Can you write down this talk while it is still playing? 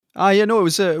Yeah, no,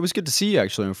 it was good to see you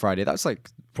actually on Friday. That's like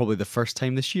probably the first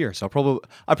time this year. So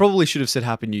I probably should have said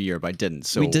Happy New Year, but I didn't.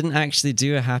 So We didn't actually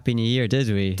do a Happy New Year, did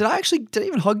we? did I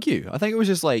even hug you? I think it was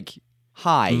just like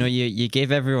hi. No, you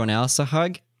gave everyone else a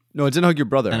hug, No, I didn't hug your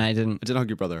brother. and I didn't. I didn't hug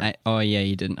your brother. Oh yeah,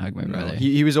 you didn't hug my No, brother.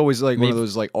 he was always like one of Maybe-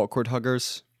 those like awkward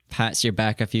huggers. Pats your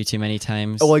back a few too many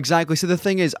times. Oh, exactly. So the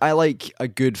thing is, I like a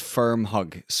good firm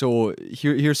hug. So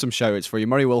here's some shout outs for you.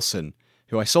 Murray Wilson,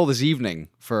 who I saw this evening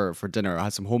for dinner. I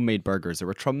had some homemade burgers. They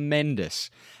were tremendous.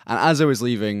 And as I was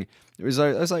leaving, I was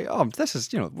like, oh, this is,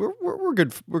 we're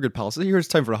good pals. Here's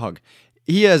time for a hug.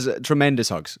 He has tremendous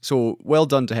hugs. So well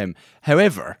done to him.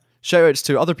 However, shout outs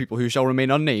to other people who shall remain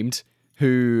unnamed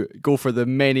who go for the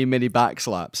many, many back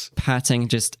slaps. Patting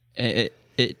just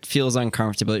it feels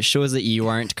uncomfortable. It shows that you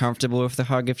aren't comfortable with the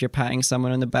hug if you're patting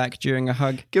someone on the back during a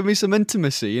hug. Give me some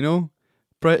intimacy, I was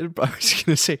going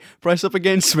to say, press up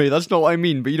against me. That's not what I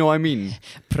mean, but you know what I mean.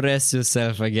 Press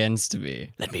yourself against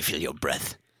me. Let me feel your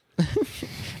breath.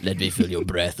 Let me feel your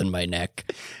breath in my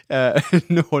neck.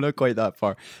 No, not quite that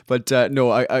far. But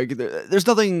no, there's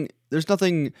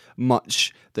nothing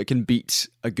much that can beat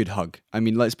a good hug. I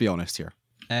mean, let's be honest here.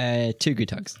 2 good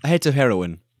hugs. A hit of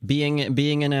heroin. Being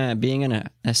in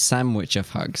a sandwich of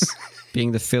hugs.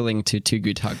 Being the filling to 2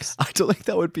 good hugs. I don't think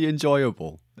that would be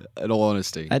enjoyable, in all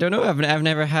honesty. I don't know. I've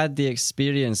never had the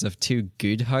experience of 2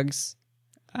 good hugs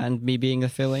and me being the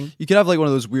filling. You could have like one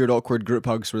of those weird awkward group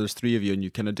hugs where there's 3 of you and you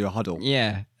kind of do a huddle.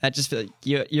 Yeah, I just feel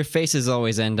like your faces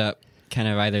always end up kind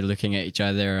of either looking at each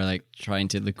other or like trying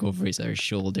to look over each other's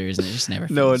shoulders, and it just never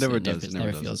feels, No, it never does. It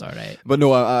never feels all right. But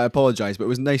no, I apologize, but it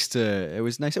was nice. It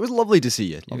was lovely to see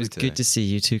you. It was good to see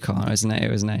you too, Colin.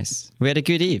 It was nice. We had a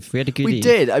good eve. We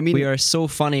did. I mean, we are so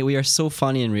funny. We are so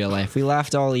funny in real life. We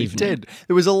laughed all evening. We did.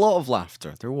 There was a lot of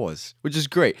laughter. There was, which is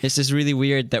great. It's just really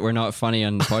weird that we're not funny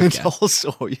on the And podcast.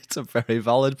 also, it's a very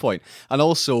valid point. And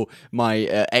also, my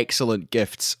excellent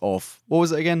gifts of, what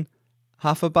was it again?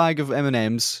 Half a bag of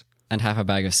M&Ms. And half a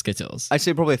bag of Skittles. I'd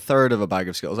say probably a third of a bag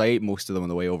of Skittles. I ate most of them on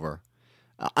the way over.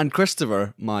 And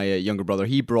Christopher, my younger brother,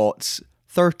 he brought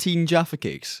 13 Jaffa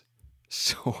cakes.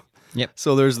 So, Yep.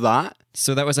 So there's that.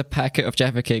 So that was a packet of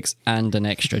Jaffa cakes and an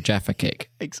extra Jaffa cake.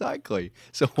 Exactly.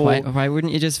 So Why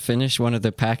wouldn't you just finish one of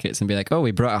the packets and be like, oh,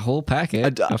 we brought a whole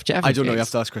packet of Jaffa I don't know. You cakes?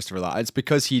 have to ask Christopher that. It's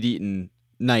because he'd eaten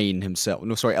 11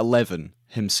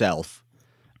 himself,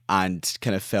 and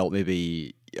kind of felt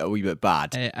maybe a wee bit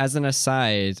bad. As an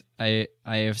aside, I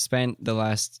have spent the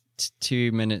last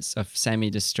 2 minutes of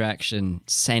semi-distraction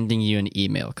sending you an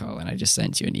email, Colin. I just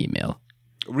sent you an email.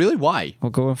 Really? Why? Well,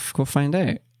 go find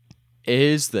out.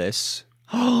 Is this?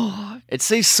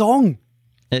 It's a song.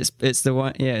 It's the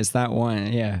one. Yeah, it's that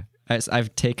one. Yeah.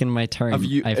 I've taken my turn.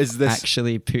 I've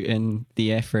actually put in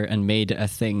the effort and made it a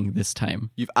thing this time.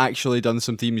 You've actually done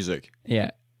some theme music.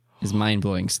 Yeah. It's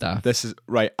mind-blowing stuff. This is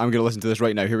right. I'm going to listen to this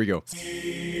right now. Here we go.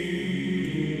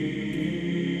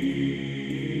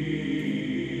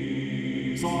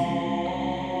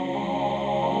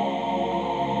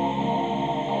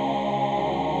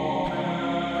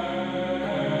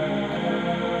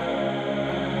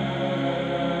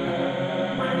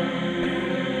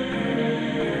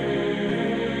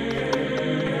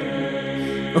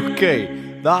 Okay,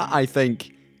 that I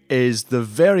think is the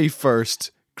very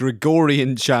first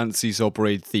Gregorian chant Seesaw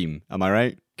Parade theme. Am I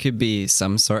right? Could be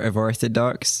some sort of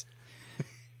orthodox.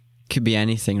 Could be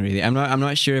anything really. I'm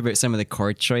not sure about some of the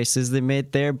chord choices they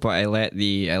made there, but I let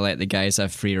the guys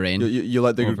have free reign. You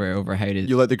let the over how to.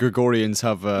 You let the Gregorians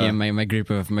have. Yeah, my group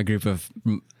of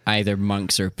either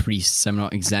monks or priests. I'm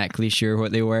not exactly sure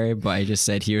what they were, but I just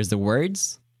said, "Here's the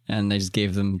words," and I just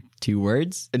gave them 2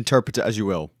 words. Interpret it as you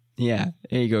will. Yeah,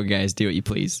 here you go, guys. Do what you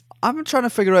please. I'm trying to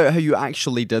figure out how you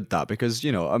actually did that because,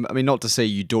 I mean, not to say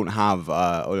you don't have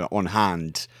on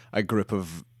hand a group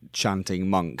of chanting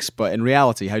monks, but in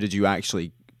reality, how did you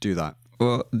actually do that?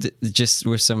 Well, just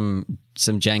with some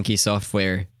janky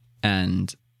software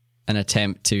and an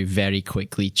attempt to very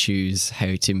quickly choose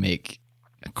how to make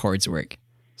chords work.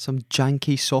 Some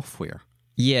janky software.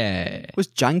 Yeah. What's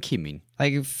janky mean?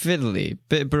 Like fiddly,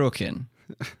 bit broken.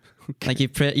 Okay. Like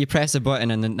you press a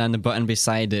button and the button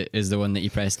beside it is the one that you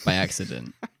pressed by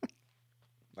accident.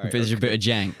 Right, there's a bit of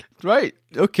jank. Right.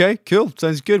 Okay. Cool.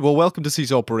 Sounds good. Well, welcome to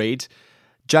Seesaw Parade,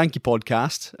 janky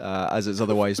podcast, as it's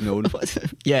otherwise known.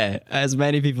 Yeah, as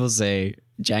many people say,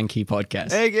 janky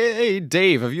podcast. Hey,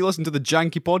 Dave, have you listened to the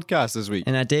janky podcast this week?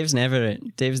 And Dave's never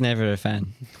a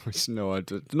fan. No,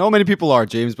 not many people are,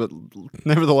 James, but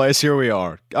nevertheless, here we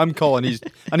are. I'm Colin,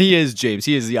 and he is James.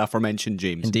 He is the aforementioned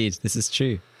James. Indeed, this is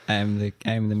true. I'm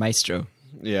the maestro.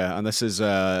 Yeah, and this is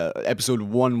episode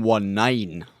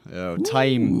 119.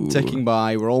 Time ticking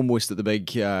by. We're almost at the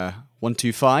big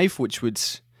 125, which would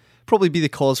probably be the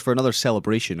cause for another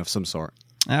celebration of some sort.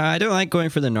 I don't like going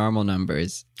for the normal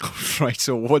numbers. Right,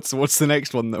 so what's the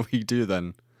next one that we do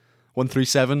then?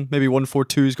 137? Maybe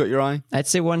 142's got your eye? I'd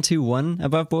say 121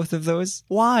 above both of those.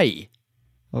 Why?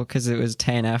 Well, because it was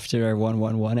 10 after our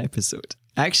 111 episode.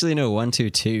 Actually, no,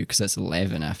 122, because that's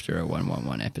 11 after our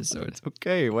 111 episode.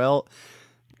 Okay, well,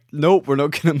 nope, we're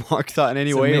not going to mark that in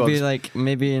any way.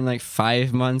 Maybe in like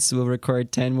 5 months we'll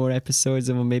record 10 more episodes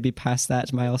and we'll maybe pass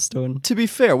that milestone. To be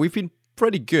fair, we've been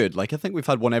pretty good. Like, I think we've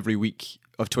had one every week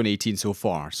of 2018 so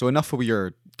far. So enough of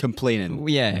your complaining.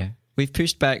 Yeah. We've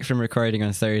pushed back from recording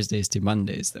on Thursdays to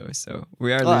Mondays, though, so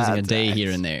we are losing a day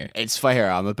here and there. It's fair.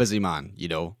 I'm a busy man, you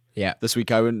know. Yeah. This week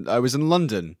I was in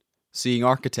London seeing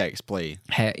Architects play.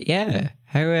 Yeah.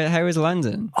 How was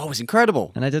London? Oh, it was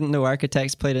incredible. And I didn't know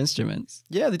Architects played instruments.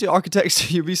 Yeah, they do.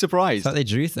 Architects, you'd be surprised. I thought they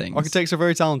drew things. Architects are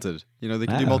very talented. You know, they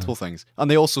can do multiple things.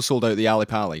 And they also sold out the Ali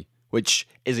Pali, which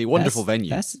is a wonderful venue.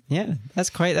 That's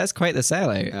quite the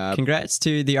sellout. Congrats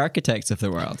to the architects of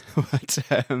the world. But,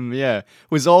 yeah, it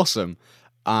was awesome.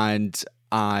 And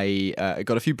I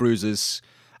got a few bruises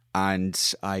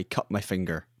and I cut my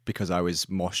finger because I was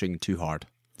moshing too hard.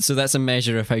 So that's a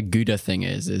measure of how good a thing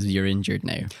is you're injured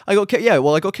now. I got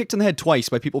kicked in the head twice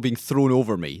by people being thrown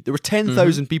over me. There were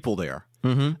 10,000 people there.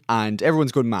 And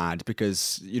everyone's going mad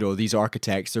because, you know, these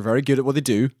architects, they're very good at what they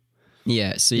do.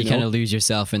 Yeah, so you kind of lose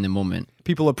yourself in the moment.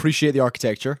 People appreciate the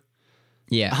architecture.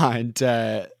 Yeah. And,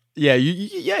 yeah,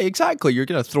 exactly. You're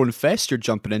going to throw in fest, you're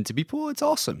jumping into people. It's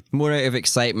awesome. More out of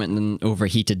excitement than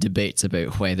overheated debates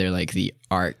about whether like the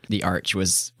arch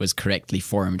was correctly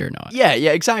formed or not. Yeah,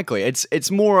 exactly.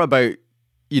 It's more about,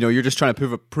 you know, you're just trying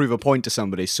to prove a point to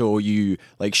somebody, so you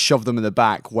like shove them in the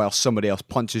back while somebody else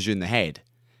punches you in the head.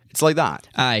 It's like that.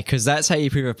 Aye, because that's how you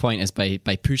prove a point, is by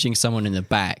pushing someone in the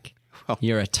back.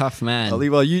 You're a tough man.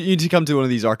 Well, you need to come to one of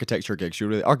these architecture gigs.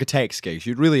 Architects gigs.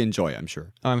 You'd really enjoy it, I'm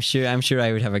sure. Oh, I'm sure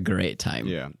I would have a great time.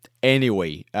 Yeah.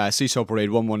 Anyway, Seesaw Parade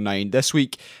 119. This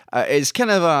week is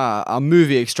kind of a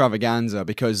movie extravaganza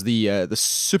because the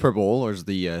Super Bowl, or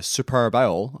the Super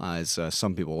Bowl, as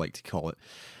some people like to call it,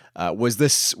 was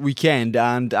this weekend,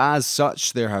 and as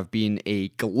such, there have been a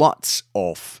glut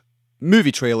of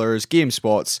movie trailers, game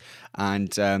spots,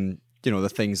 and you know, the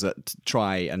things that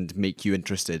try and make you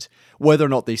interested. Whether or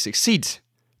not they succeed,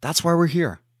 that's why we're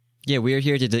here. Yeah, we're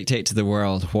here to dictate to the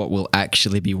world what will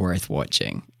actually be worth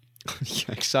watching. Yeah,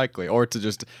 exactly. Or to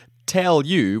just tell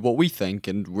you what we think,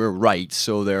 and we're right,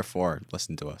 so therefore,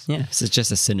 listen to us. Yeah, this is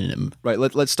just a synonym. Right,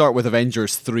 let's start with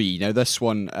Avengers 3. Now, this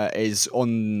one is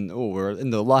we're in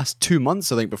the last 2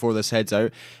 months, I think, before this heads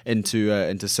out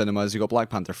into cinemas. You've got Black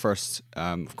Panther first,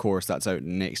 of course, that's out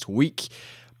next week.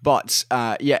 But,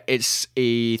 it's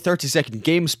a 30-second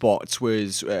game spot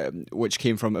which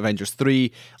came from Avengers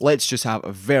 3. Let's just have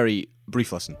a very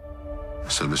brief listen.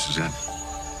 So this is it.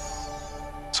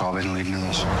 It's all been leading to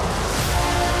this.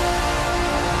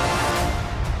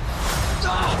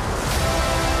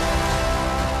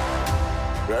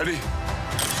 Ready?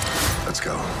 Let's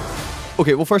go.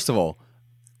 Okay, well, first of all,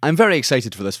 I'm very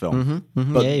excited for this film.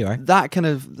 But yeah, you are. That kind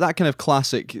of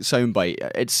classic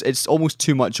soundbite, it's almost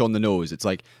too much on the nose. It's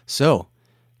like, so,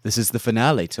 this is the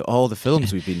finale to all the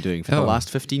films we've been doing for the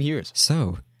last 15 years.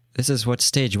 So, this is what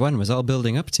stage 1 was all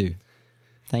building up to.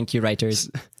 Thank you, writers.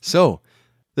 So,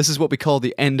 this is what we call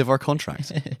the end of our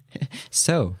contract.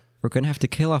 So, we're going to have to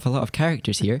kill off a lot of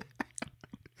characters here.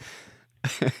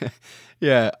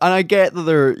 Yeah, and I get that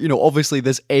they're, you know, obviously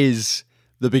this is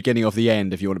the beginning of the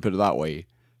end, if you want to put it that way.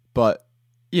 But,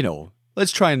 you know,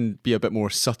 let's try and be a bit more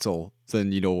subtle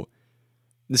than, you know,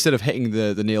 instead of hitting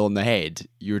the nail on the head,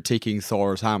 you're taking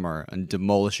Thor's hammer and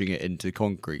demolishing it into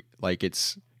concrete. Like,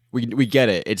 it's, we get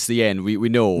it. It's the end. We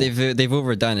know. They've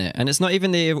overdone it. And it's not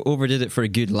even they overdid it for a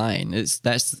good line.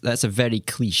 That's a very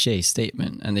cliche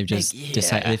statement. And they've just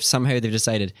decided, they've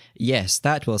decided, yes,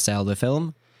 that will sell the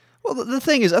film. Well, the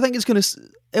thing is, I think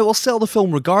it will sell the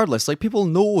film regardless. Like, people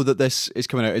know that this is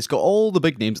coming out. It's got all the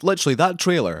big names. Literally, that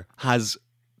trailer has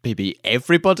maybe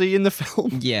everybody in the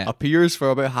film appears for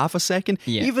about half a second.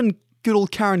 Yeah. Even good old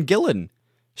Karen Gillan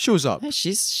shows up. Yeah,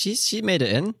 she made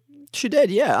it in. She did,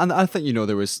 yeah. And I think, you know,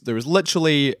 there was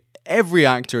literally every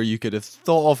actor you could have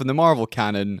thought of in the Marvel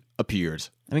canon appeared.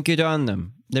 I mean, good on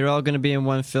them. They're all going to be in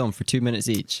one film for 2 minutes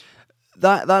each.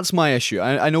 That's my issue.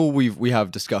 I know we have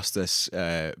discussed this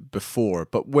before,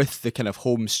 but with the kind of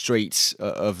home straight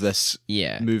of this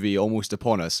movie almost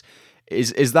upon us,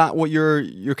 is that what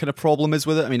your kind of problem is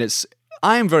with it? I mean,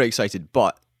 I am very excited,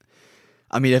 but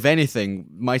I mean, if anything,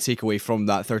 my takeaway from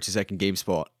that 30-second game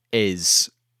spot is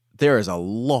There is a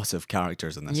lot of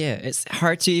characters in this. Yeah, it's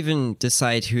hard to even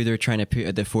decide who they're trying to put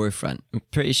at the forefront. I'm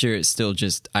pretty sure it's still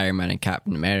just Iron Man and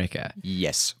Captain America,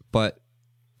 Yes. but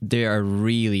they are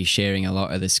really sharing a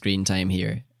lot of the screen time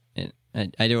here.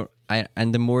 And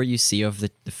and the more you see of the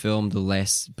film, the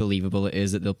less believable it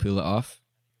is that they'll pull it off.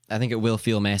 I think it will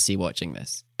feel messy watching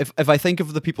this. If I think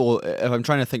of the people, if I'm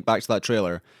trying to think back to that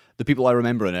trailer, the people I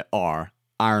remember in it are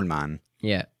Iron Man,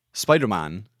 Yeah,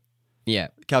 Spider-Man, yeah.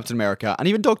 Captain America, and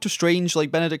even Doctor Strange,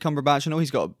 like Benedict Cumberbatch. I know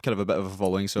he's got kind of a bit of a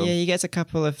following, so Yeah, he gets a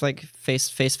couple of like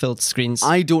face-filled screens.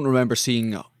 I don't remember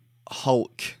seeing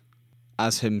Hulk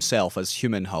as himself, as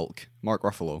human Hulk, Mark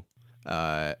Ruffalo.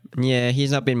 Yeah,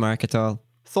 he's not been Mark at all.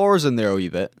 Thor's in there a wee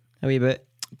bit, A wee bit.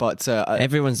 but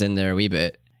Everyone's in there a wee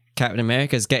bit. Captain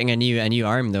America's getting a new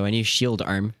arm though, a new shield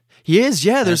arm. he is.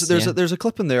 Yeah, there's Yeah. there's a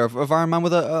clip in there of Iron Man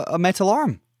with a metal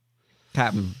arm.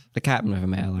 The captain with a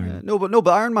metal arm. No,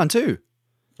 but Iron Man too.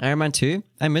 Iron Man 2?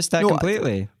 I missed that No,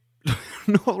 completely.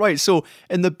 No, right. So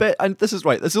in the bit, and this is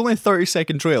right. This is only a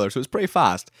 30-second trailer, so it's pretty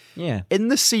fast. Yeah. In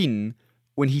the scene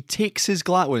when he takes his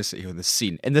in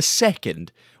the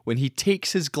second when he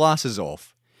takes his glasses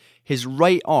off, his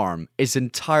right arm is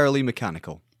entirely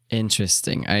mechanical.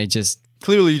 Interesting.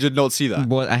 Clearly, you did not see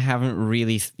that. I haven't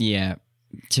really,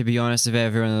 to be honest with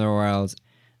everyone in the world,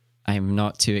 I'm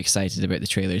not too excited about the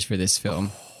trailers for this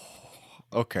film.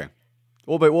 Okay.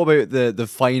 What about the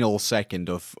final second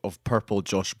of purple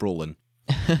Josh Brolin?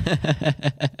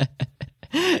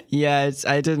 Yeah,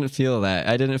 I didn't feel that.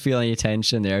 I didn't feel any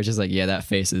tension there. I was just like, yeah, that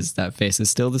face is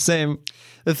still the same.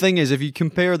 The thing is, if you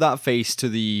compare that face to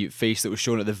the face that was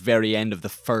shown at the very end of the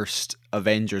first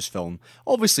Avengers film,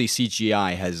 obviously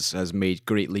CGI has made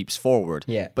great leaps forward.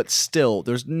 Yeah. But still,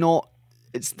 there's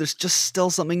just still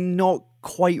something not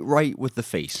quite right with the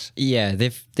face. Yeah,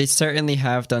 they certainly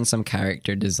have done some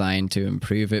character design to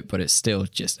improve it, but it's still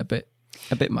just a bit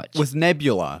much. With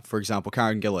Nebula, for example,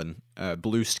 Karen Gillan,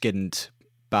 blue-skinned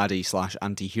baddie /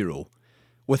 anti-hero,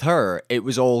 with her, it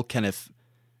was all kind of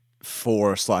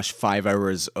 4/5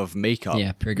 hours of makeup.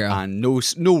 Yeah, poor girl. And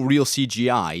no real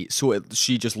CGI, so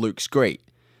she just looks great.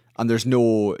 And there's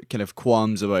no kind of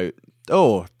qualms about,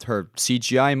 oh, her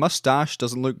CGI mustache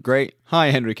doesn't look great. Hi,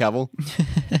 Henry Cavill.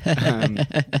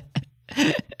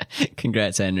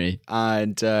 Congrats, Henry.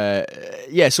 And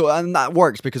and that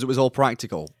works because it was all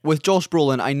practical. With Josh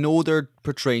Brolin, I know they're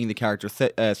portraying the character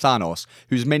Thanos,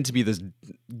 who's meant to be this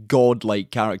godlike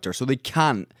character, so they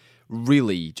can't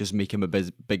really just make him a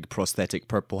big prosthetic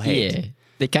purple head. Yeah,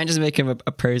 they can't just make him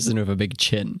a person with a big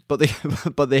chin. But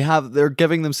they're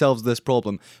giving themselves this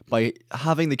problem by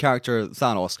having the character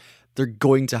Thanos. They're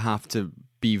going to have to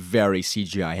be very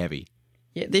CGI heavy.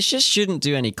 Yeah, they just shouldn't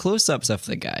do any close-ups of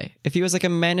the guy. If he was like a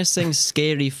menacing,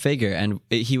 scary figure and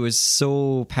he was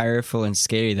so powerful and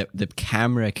scary that the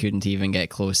camera couldn't even get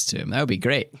close to him, that would be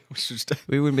great.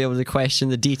 We wouldn't be able to question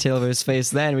the detail of his face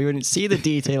then. We wouldn't see the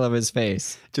detail of his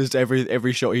face. Just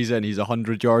every shot he's in, he's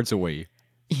 100 yards away.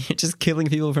 Just killing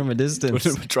people from a distance.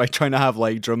 Trying to have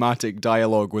like dramatic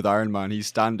dialogue with Iron Man. He's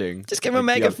standing. Just give him a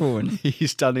megaphone.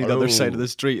 He's standing the other side of the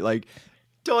street like,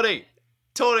 Tony,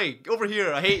 over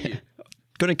here, I hate you.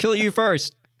 Gonna kill you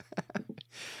first.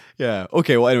 Yeah.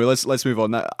 Okay. Well, anyway, let's move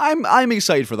on. Now, I'm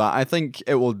excited for that. I think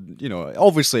it will.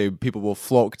 Obviously, people will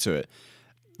flock to it.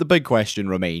 The big question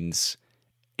remains: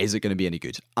 is it going to be any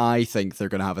good? I think they're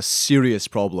going to have a serious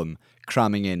problem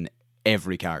cramming in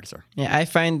every character. Yeah, I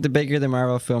find the bigger the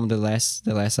Marvel film, the less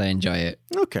I enjoy it.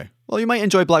 Okay. Well, you might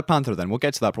enjoy Black Panther then. We'll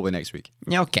get to that probably next week.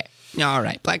 Okay. All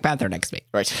right. Black Panther next week.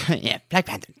 Right. Yeah. Black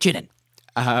Panther. Tune in.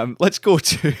 Let's go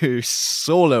to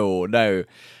Solo now.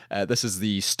 This is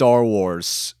the Star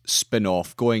Wars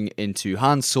spin-off going into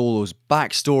Han Solo's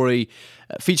backstory,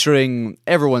 featuring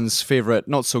everyone's favourite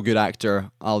not-so-good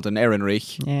actor, Alden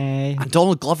Ehrenreich, Yay. and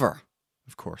Donald Glover,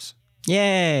 of course.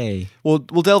 Yay. We'll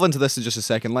delve into this in just a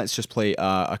second. Let's just play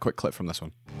a quick clip from this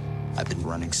one. I've been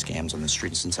running scams on the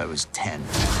street since I was 10.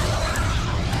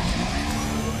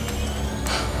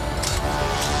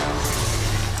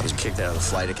 I was kicked out of the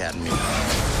flight academy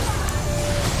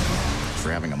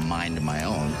for having a mind of my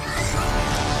own.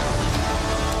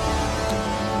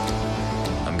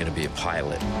 I'm gonna be a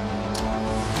pilot.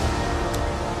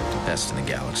 Best in the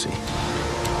galaxy.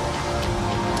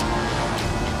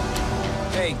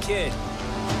 Hey, kid.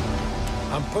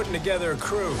 I'm putting together a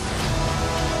crew.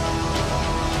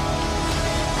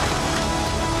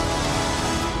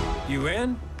 You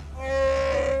in?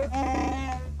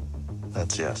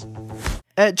 That's yes.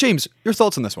 James, your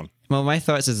thoughts on this one? Well, my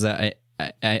thoughts is that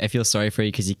I feel sorry for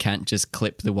you because you can't just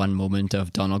clip the one moment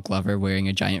of Donald Glover wearing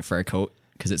a giant fur coat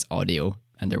because it's audio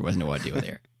and there was no audio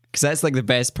there. Because that's like the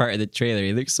best part of the trailer.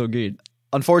 He looks so good.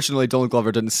 unfortunately, Donald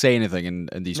Glover didn't say anything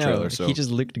in these No, trailers. So he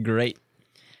just looked great.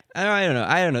 I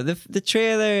don't know. The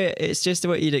trailer, it's just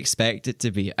what you'd expect it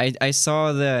to be. I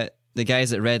saw that the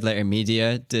guys at Red Letter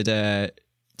Media did a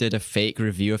fake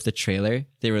review of the trailer.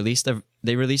 They released a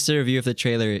review of the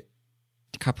trailer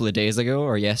a couple of days ago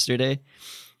or yesterday,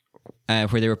 where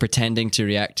they were pretending to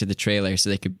react to the trailer so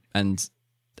they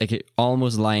could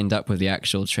almost lined up with the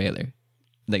actual trailer.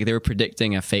 Like they were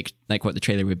predicting a fake, like what the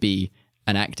trailer would be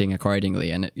and acting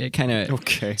accordingly. And it kind of,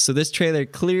 Okay. So this trailer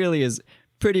clearly is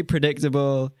pretty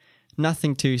predictable,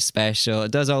 nothing too special.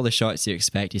 It does all the shots you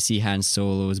expect. You see Han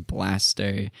Solo's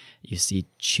blaster, you see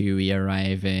Chewie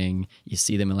arriving, you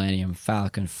see the Millennium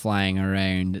Falcon flying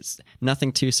around. It's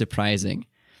nothing too surprising.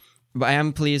 But I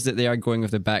am pleased that they are going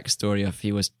with the backstory of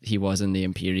he was in the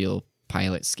Imperial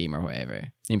pilot scheme or whatever.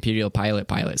 The Imperial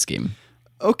pilot scheme.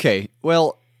 Okay,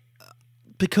 well,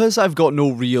 because I've got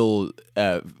no real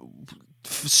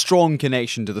strong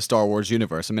connection to the Star Wars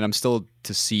universe, I mean, I'm still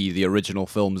to see the original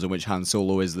films in which Han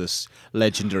Solo is this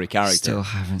legendary character. Still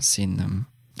haven't seen them.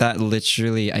 That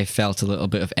literally, I felt a little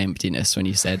bit of emptiness when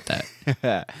you said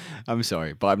that. I'm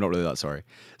sorry, but I'm not really that sorry.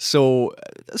 So,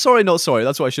 sorry, not sorry.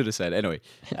 That's what I should have said. Anyway.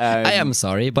 I am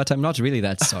sorry, but I'm not really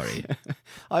that sorry.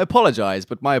 I apologize,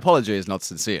 but my apology is not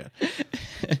sincere.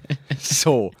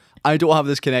 So, I don't have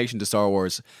this connection to Star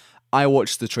Wars. I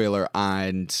watched the trailer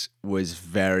and was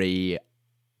very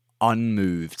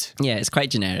unmoved. Yeah, it's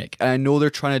quite generic. And I know they're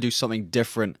trying to do something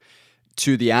different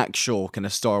to the actual kind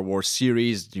of Star Wars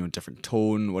series, different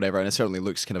tone, whatever. And it certainly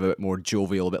looks kind of a bit more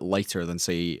jovial, a bit lighter than,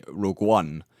 say, Rogue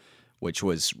One, which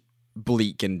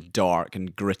bleak and dark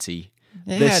and gritty.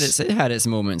 It had its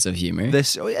moments of humor.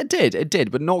 It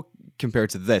did, but not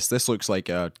compared to this. This looks like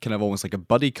a kind of almost like a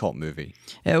buddy cop movie.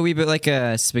 A wee bit like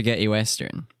a spaghetti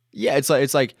western. Yeah,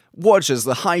 it's like watch as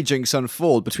the hijinks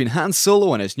unfold between Han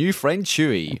Solo and his new friend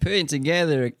Chewie. Putting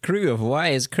together a crew of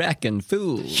wisecracking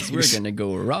fools. We're gonna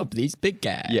go rob these big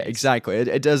guys. Yeah, exactly.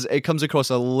 It comes across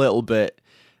a little bit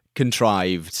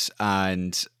contrived,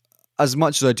 and as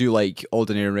much as I do like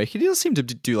Alden Ehrenreich, he does seem to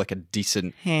do like a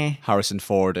decent Harrison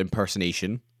Ford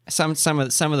impersonation. Some of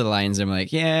the lines I'm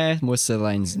like, yeah. Most of the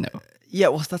lines, no. Yeah,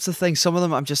 well, that's the thing. Some of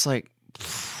them I'm just like,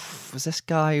 was this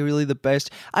guy really the best?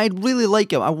 I really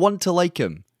like him. I want to like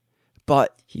him,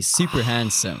 but He's super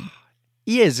handsome.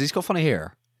 he is. He's got funny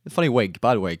hair, funny wig,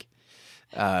 bad wig.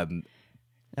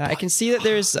 I can see that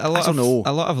there's a lot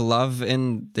of love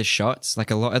in the shots.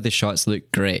 Like a lot of the shots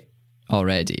look great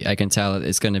already. I can tell that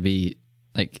it's going to be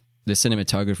like the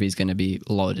cinematography is going to be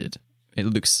lauded. It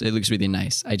looks really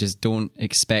nice. I just don't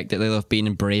expect that they'll have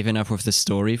been brave enough with the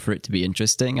story for it to be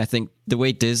interesting. I think the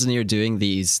way Disney are doing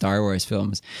these Star Wars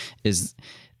films is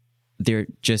they're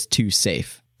just too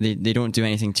safe. They don't do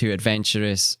anything too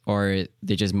adventurous, or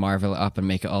they just marvel it up and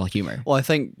make it all humor. Well, I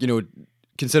think,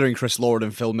 considering Chris Lord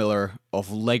and Phil Miller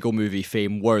of Lego Movie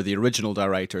fame were the original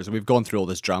directors, and we've gone through all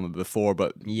this drama before,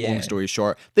 but long story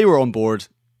short, they were on board.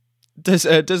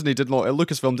 Disney did not,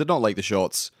 Lucasfilm did not like the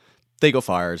shots. They got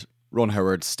fired. Ron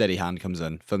Howard, steady hand, comes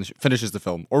in, finishes the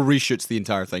film, or reshoots the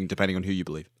entire thing, depending on who you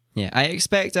believe. Yeah, I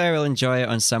expect I will enjoy it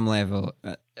on some level,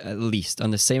 at least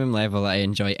on the same level I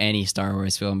enjoy any Star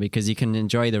Wars film, because you can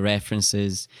enjoy the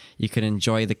references, you can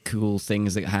enjoy the cool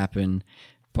things that happen,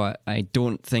 but I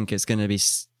don't think it's going to be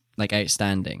like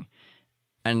outstanding.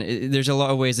 And there's a lot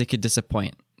of ways it could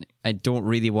disappoint. I don't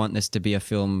really want this to be a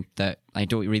film that I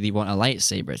don't really want a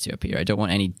lightsaber to appear. I don't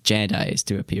want any Jedis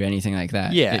to appear, anything like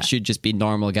that. Yeah. It should just be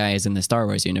normal guys in the Star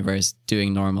Wars universe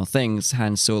doing normal things.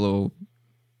 Han Solo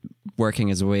working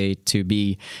his way to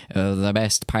be the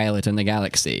best pilot in the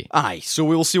galaxy. Aye, so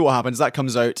we will see what happens. That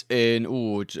comes out in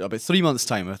about 3 months'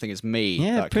 time. I think it's May.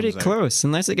 Yeah, that pretty comes out. close,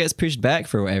 unless it gets pushed back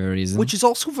for whatever reason. Which is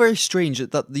also very strange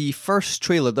that the first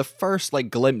trailer, the first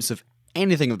glimpse of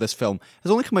anything of this film,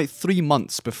 has only come out 3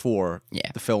 months before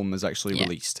the film is actually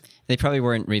released. They probably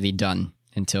weren't really done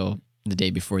until the day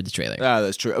before the trailer. Yeah,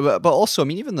 that's true. But also, I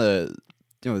mean, even the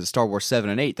Star Wars 7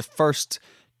 and 8, the first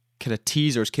kind of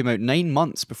teasers came out 9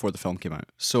 months before the film came out.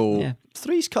 So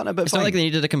 3's kind of a bit It's fine. not like they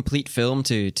needed a complete film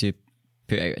to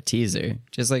put out a teaser.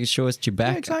 Just like show us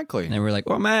Chewbacca. Yeah, exactly. And we're like,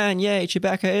 oh man, yeah,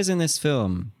 Chewbacca is in this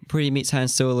film. Where he meets Han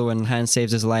Solo and Han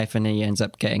saves his life and he ends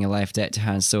up getting a life debt to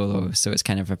Han Solo. So it's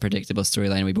kind of a predictable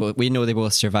storyline. We know they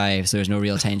both survive, so there's no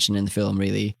real tension in the film,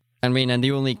 really. I mean, and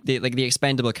the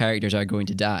expendable characters are going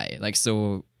to die. Like,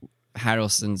 so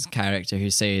Harrelson's character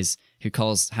who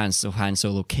calls Han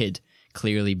Solo kid,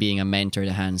 clearly being a mentor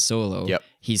to Han Solo,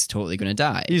 he's totally going to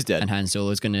die. He's dead. And Han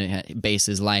Solo's going to base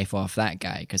his life off that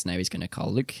guy, because now he's going to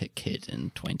call Luke kid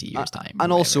in 20 years' time.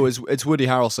 And also, it's Woody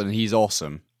Harrelson, and he's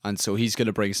awesome. And so he's going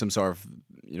to bring some sort of,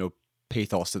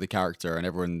 pathos to the character, and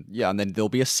everyone, and then there'll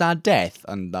be a sad death,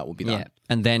 and that will be Yeah, that.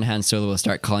 and then Han Solo will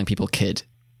start calling people kid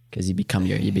because you become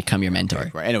your mentor.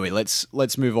 Right. Anyway,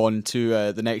 let's move on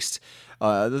to the next,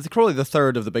 probably the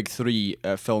third of the big three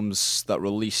films that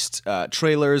released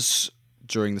trailers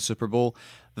during the Super Bowl.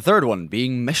 The third one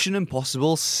being Mission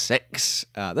Impossible 6.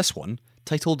 This one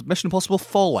titled Mission Impossible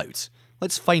Fallout.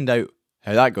 Let's find out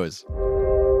how that goes.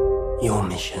 Your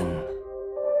mission.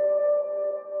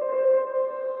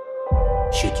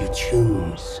 Should you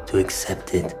choose to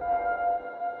accept it?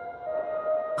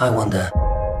 I wonder,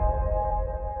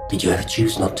 did you ever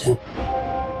choose not to?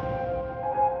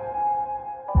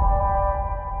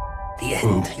 The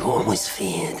end you always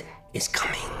feared is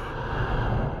coming.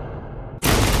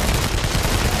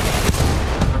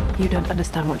 You don't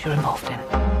understand what you're involved in.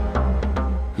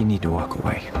 You need to walk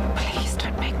away. Please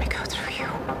don't make me go through you.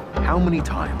 How many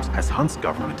times has Hunt's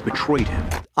government betrayed him?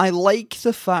 I like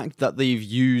the fact that they've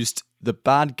used the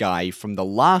bad guy from the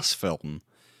last film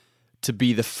to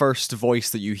be the first voice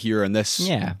that you hear in this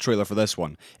trailer for this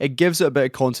one. It gives it a bit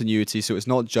of continuity, so it's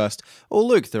not just, oh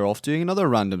look, they're off doing another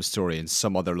random story in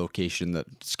some other location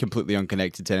that's completely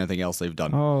unconnected to anything else they've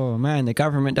done. Oh man, the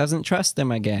government doesn't trust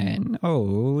them again.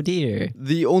 Oh dear.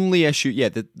 The only issue,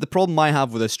 the problem I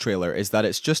have with this trailer is that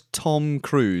it's just Tom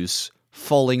Cruise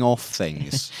falling off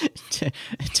things.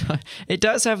 It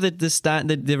does have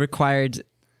the required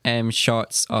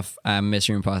shots of a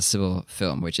Mission Impossible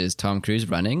film, which is Tom Cruise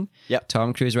running,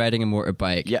 Tom Cruise riding a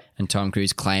motorbike, and Tom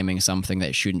Cruise climbing something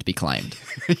that shouldn't be climbed.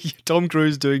 Tom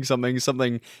Cruise doing something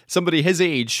somebody his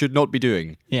age should not be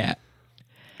doing. Yeah.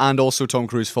 And also Tom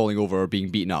Cruise falling over or being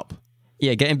beaten up.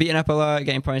 Yeah, getting beaten up a lot,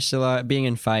 getting punched a lot, being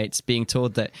in fights, being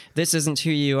told that this isn't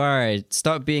who you are,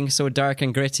 stop being so dark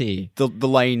and gritty. The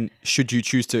line, should you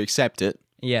choose to accept it,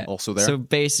 also there. So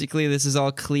basically this is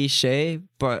all cliche,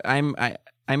 but I'm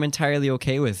entirely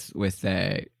okay with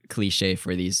cliche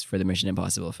for the Mission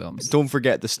Impossible films. Don't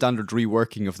forget the standard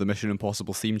reworking of the Mission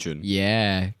Impossible theme tune.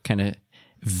 Yeah, kind of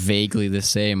vaguely the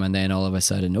same, and then all of a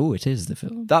sudden, it is the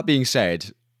film. That being said,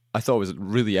 I thought it was a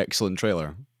really excellent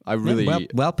trailer. I really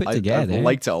well put together. I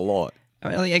liked it a lot. I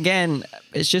mean, like, again,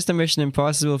 it's just a Mission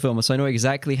Impossible film, so I know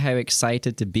exactly how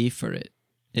excited to be for it.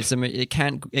 It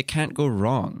can't go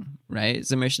wrong, right?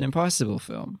 It's a Mission Impossible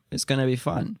film. It's gonna be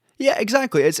fun. Yeah,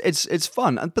 exactly. It's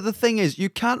fun. But the thing is, you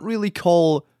can't really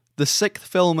call the sixth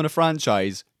film in a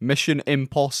franchise Mission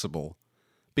Impossible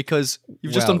because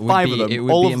you've just done 5 of them. It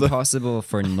would be impossible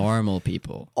for normal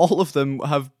people. All of them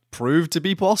have proved to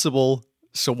be possible.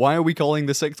 So why are we calling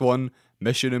the 6th one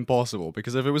Mission Impossible?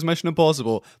 Because if it was Mission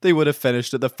Impossible, they would have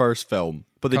finished at the first film,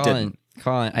 but they didn't.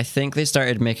 Colin, I think they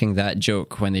started making that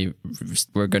joke when they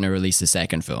were going to release the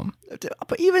second film.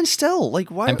 But even still, like,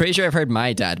 why? I'm pretty sure I've heard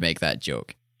my dad make that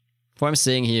joke. What I'm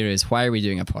saying here is, why are we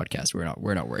doing a podcast? We're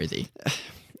not worthy.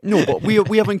 No, but we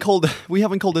haven't called this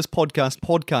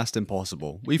podcast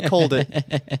Impossible. We've called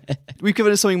it. We've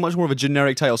given it something much more of a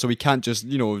generic title, so we can't just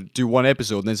do one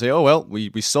episode and then say, oh well,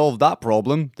 we solved that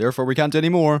problem, therefore we can't do any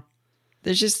more.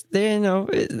 There's just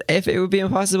if it would be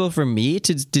impossible for me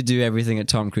to do everything that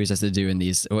Tom Cruise has to do in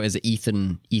these, or is it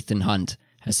Ethan Hunt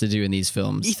has to do in these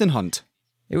films? Ethan Hunt.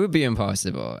 It would be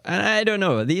impossible. And I don't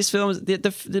know. These films,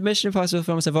 the Mission Impossible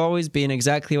films have always been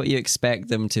exactly what you expect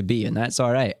them to be, and that's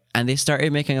all right. And they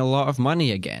started making a lot of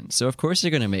money again, so of course they're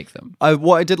going to make them.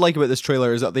 What I did like about this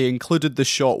trailer is that they included the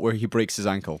shot where he breaks his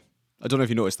ankle. I don't know if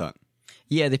you noticed that.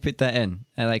 Yeah, they put that in.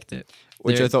 I liked it.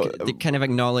 Which I thought... They're kind of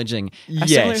acknowledging a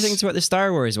similar thing to what the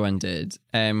Star Wars one did,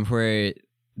 where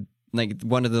like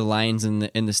one of the lines in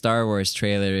the Star Wars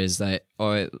trailer is that,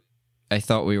 I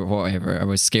thought we were whatever. I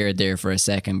was scared there for a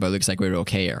second, but it looks like we were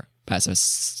okay.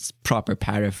 That's a proper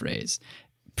paraphrase.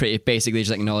 Basically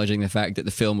just acknowledging the fact that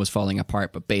the film was falling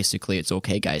apart, but basically it's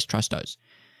okay, guys, trust us.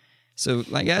 So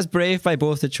like that's brave by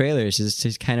both the trailers, is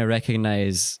to kind of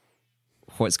recognize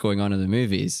what's going on in the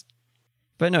movies.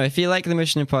 But no, if you like the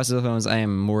Mission Impossible films, I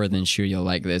am more than sure you'll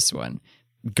like this one.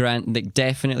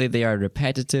 Definitely they are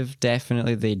repetitive.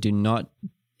 Definitely they do not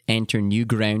enter new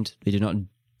ground. They do not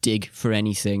dig for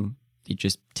anything. They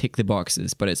just tick the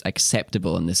boxes, but it's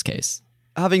acceptable in this case.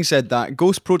 Having said that,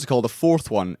 Ghost Protocol, the 4th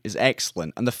one, is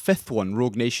excellent, and the 5th one,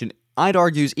 Rogue Nation, I'd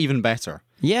argue is even better.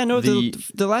 Yeah, no,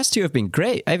 the last 2 have been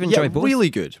great. I've enjoyed both.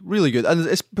 Really good, and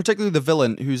it's particularly the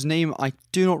villain, whose name I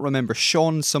do not remember,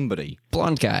 Sean somebody.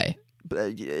 Blonde guy.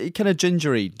 Kind of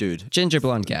gingery dude. Ginger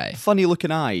blonde guy. Funny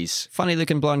looking eyes. Funny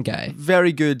looking blonde guy.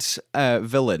 Very good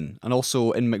villain, and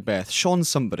also in Macbeth. Sean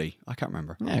somebody. I can't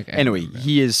remember. Okay, anyway,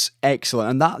 he is excellent.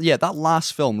 And that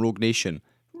last film, Rogue Nation,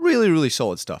 really, really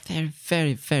solid stuff. They're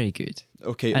very, very good.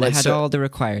 Okay, And it let's had all the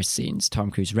required scenes. Tom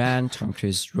Cruise ran, Tom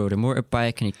Cruise rode a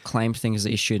motorbike, and he climbed things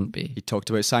that he shouldn't be. he talked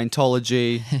about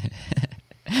Scientology.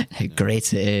 How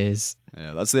great it is.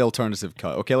 Yeah, that's the alternative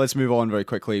cut. Okay, let's move on very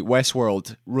quickly.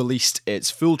 Westworld released its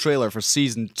full trailer for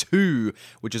season 2,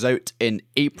 which is out in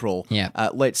April. Yeah.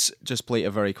 Let's just play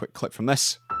a very quick clip from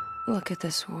this. Look at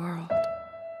this world.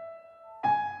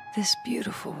 This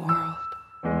beautiful world.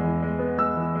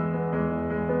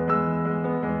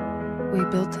 We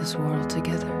built this world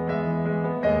together.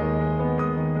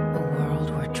 A world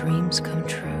where dreams come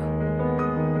true.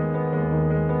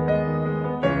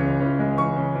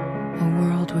 A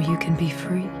world where you can be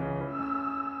free.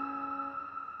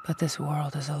 But this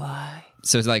world is a lie.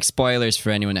 So it's like spoilers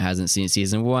for anyone that hasn't seen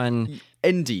season 1.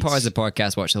 Indeed. Pause the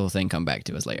podcast, watch the whole thing, come back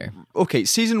to us later. Okay,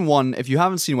 season 1, if you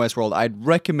haven't seen Westworld, I'd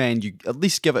recommend you at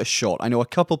least give it a shot. I know a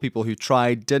couple people who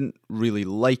tried, didn't really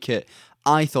like it.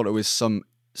 I thought it was some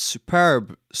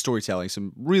superb storytelling,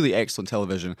 some really excellent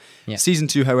television. Yeah. Season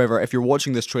 2, however, if you're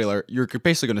watching this trailer, you're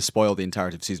basically going to spoil the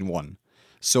entirety of season 1.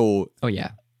 So Oh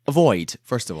yeah. avoid,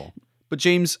 first of all. But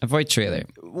James, Avoid trailer.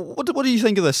 what do you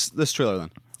think of this trailer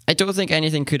then? I don't think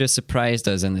anything could have surprised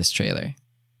us in this trailer,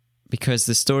 because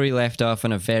the story left off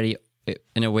in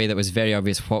a way that was very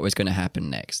obvious what was going to happen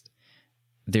next.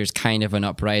 There's kind of an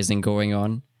uprising going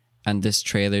on, and this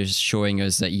trailer's showing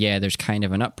us that, yeah, there's kind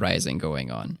of an uprising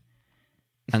going on.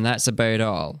 And that's about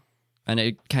all. And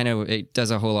it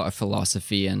does a whole lot of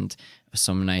philosophy and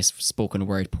some nice spoken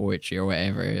word poetry or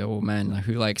whatever. Oh man,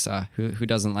 who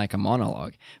doesn't like a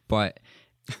monologue? But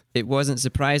it wasn't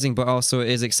surprising, but also it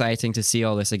is exciting to see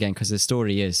all this again, because the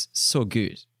story is so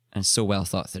good and so well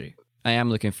thought through. I am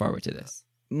looking forward to this.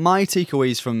 My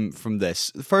takeaways from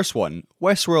this, the first one,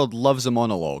 Westworld loves a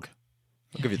monologue.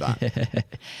 I'll give you that.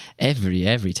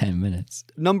 every 10 minutes.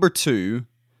 Number 2,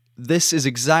 this is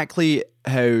exactly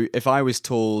how, if I was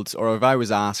told or if I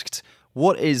was asked,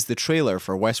 what is the trailer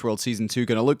for Westworld Season 2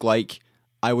 going to look like,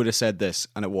 I would have said this,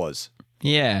 and it was.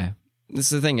 Yeah,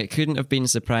 this is the thing. It couldn't have been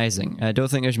surprising. I don't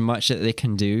think there's much that they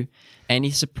can do.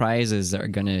 Any surprises that are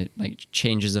going to, like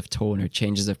changes of tone or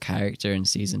changes of character in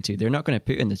Season 2, they're not going to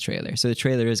put in the trailer. So the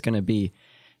trailer is going to be,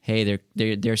 hey,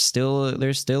 they're still in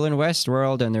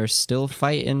Westworld and they're still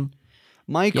fighting.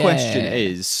 My question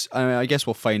is, I guess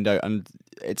we'll find out, and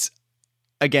it's,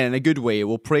 again, in a good way,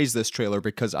 we'll praise this trailer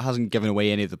because it hasn't given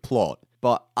away any of the plot,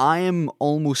 but I am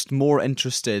almost more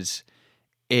interested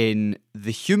in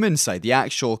the human side, the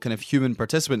actual kind of human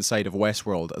participant side of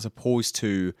Westworld, as opposed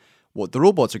to what the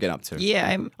robots are getting up to.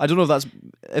 Yeah, I don't know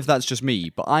if that's just me,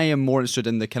 but I am more interested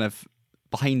in the kind of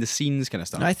behind the scenes kind of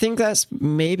stuff. I think that's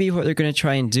maybe what they're going to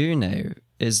try and do now,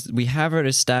 is we have our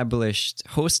established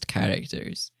host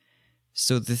characters.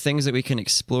 So the things that we can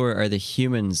explore are the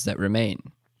humans that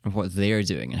remain and what they're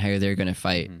doing and how they're going to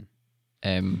fight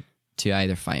to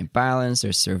either find balance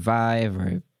or survive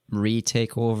or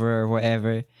retake over or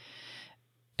whatever.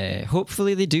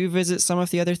 Hopefully they do visit some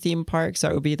of the other theme parks.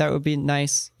 That would be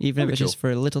nice, even if it's just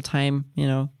for a little time,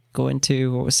 go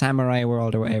into what was Samurai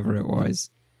World or whatever it was.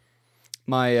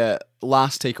 My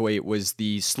last takeaway was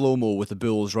the slow-mo with the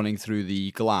bulls running through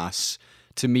the glass.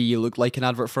 To me, it looked like an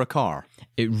advert for a car.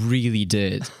 It really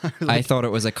did. I thought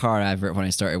it was a car advert when I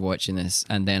started watching this,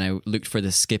 and then I looked for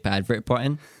the skip advert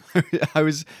button. I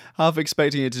was half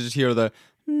expecting it to just hear the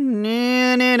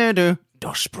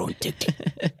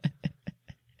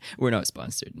We're not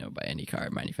sponsored, no, by any car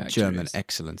manufacturers. German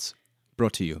excellence.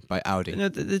 Brought to you by Audi. No,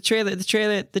 the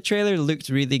trailer looked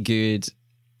really good.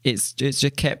 It's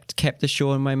just kept the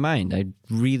show in my mind. I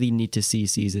really need to see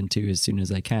season 2 as soon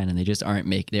as I can, and they just aren't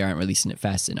releasing it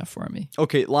fast enough for me.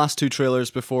 Okay, last 2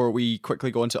 trailers before we quickly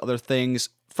go into other things.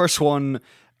 First one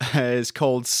is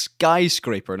called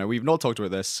Skyscraper. Now, we've not talked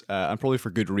about this, and probably for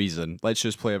good reason. Let's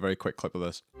just play a very quick clip of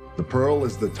this. The Pearl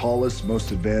is the tallest, most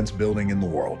advanced building in the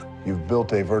world. You've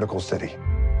built a vertical city,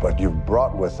 but you've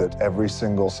brought with it every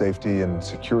single safety and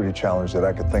security challenge that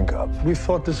I could think of. We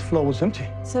thought this floor was empty.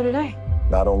 So did I.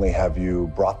 Not only have you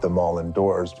brought them all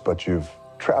indoors, but you've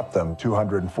trapped them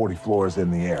 240 floors in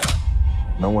the air.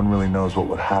 No one really knows what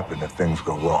would happen if things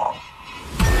go wrong.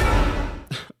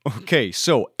 Okay,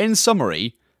 so in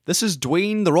summary, this is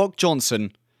Dwayne "The Rock"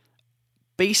 Johnson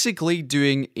basically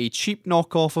doing a cheap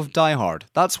knockoff of Die Hard.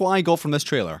 That's what I got from this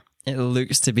trailer. It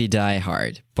looks to be Die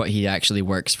Hard, but he actually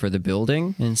works for the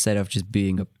building instead of just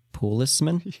being a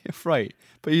policeman. Yeah, right.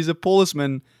 But he's a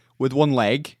policeman with one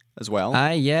leg as well.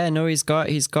 Yeah, no, he's got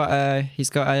a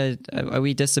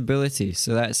wee disability,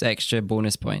 so that's extra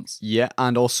bonus points. Yeah,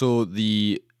 and also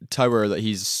the tower that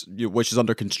which is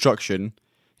under construction,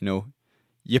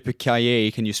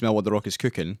 yippee-ki-yay, can you smell what the Rock is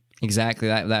cooking? Exactly,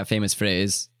 that famous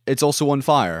phrase. it's also on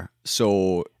fire.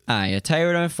 So Aye, a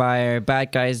tower on fire,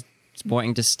 bad guys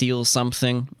wanting to steal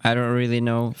something. I don't really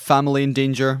know. family in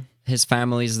danger. His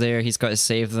family's there. He's got to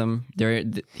save them. They're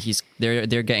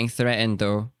getting threatened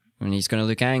though, and he's going to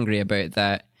look angry about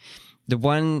that. The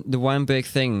one big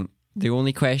thing, the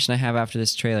only question I have after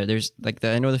this trailer,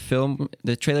 I know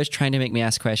the trailer's trying to make me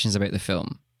ask questions about the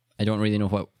film. I don't really know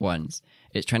what ones.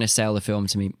 It's trying to sell the film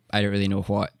to me. I don't really know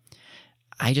what.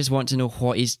 I just want to know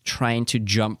what he's trying to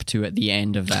jump to at the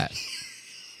end of that.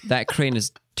 That crane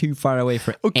is too far away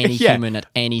for any human at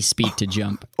any speed to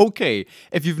jump. Okay,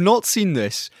 if you've not seen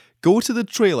this, go to the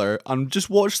trailer and just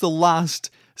watch the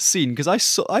last scene, because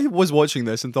I was watching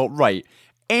this and thought, right,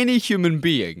 any human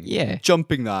being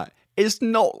jumping that is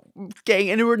not getting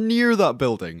anywhere near that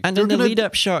building. And in the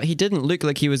lead-up shot, he didn't look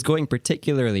like he was going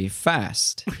particularly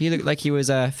fast. He looked like he was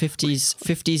a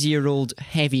 50s-year-old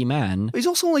heavy man. He's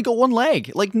also only got one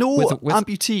leg. Like, no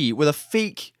amputee with a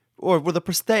fake or with a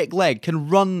prosthetic leg can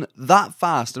run that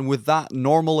fast and with that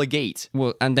normal a gait.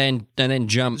 Well, and then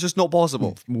jump. It's just not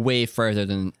possible. Way further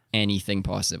than anything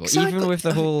possible. Exactly. Even with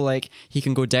the whole, he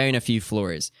can go down a few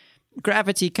floors.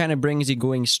 Gravity kind of brings you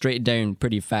going straight down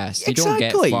pretty fast. You don't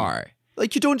get far.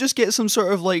 Like, you don't just get some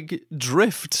sort of,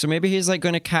 drift. So maybe he's,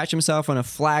 going to catch himself on a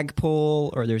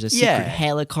flagpole, or there's a secret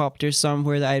helicopter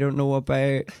somewhere that I don't know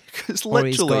about. Because or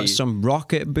he's got some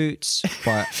rocket boots.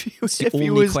 But it's the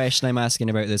only question I'm asking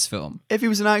about this film. If he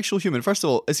was an actual human, first of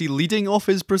all, is he leading off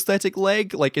his prosthetic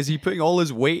leg? Like, is he putting all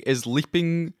his weight, his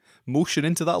leaping motion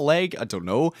into that leg? I don't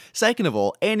know. Second of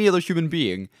all, any other human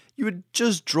being, you would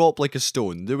just drop like a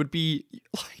stone. There would be,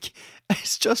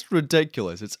 it's just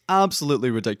ridiculous. It's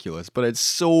absolutely ridiculous, but it's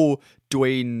so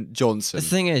Dwayne Johnson. The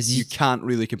thing is, you can't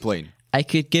really complain. I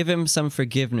could give him some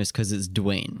forgiveness because it's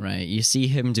Dwayne, right? You see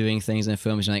him doing things in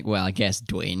films, you're like, well, I guess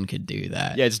Dwayne could do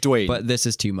that. Yeah, it's Dwayne. But this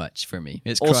is too much for me.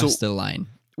 It's Also, crossed the line.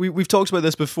 We've talked about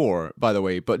this before, by the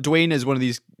way, but Dwayne is one of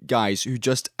these guys who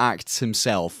just acts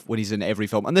himself when he's in every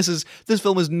film. And this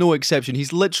film is no exception.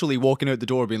 He's literally walking out the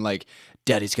door being like,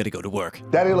 Daddy's got to go to work.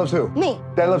 Daddy loves who? Me.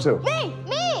 Daddy loves who? Me.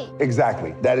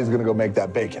 Exactly. Daddy's going to go make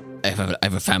that bacon. I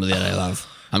have a family that I love.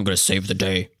 I'm going to save the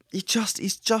day. He's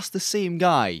just the same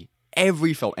guy.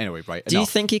 Every film. Anyway, right. Do you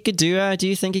think he could do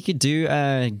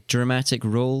a dramatic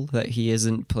role that he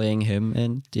isn't playing him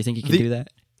in? Do you think he could do that?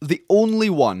 The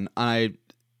only one, and I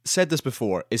said this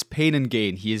before, is Pain and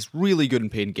Gain. He is really good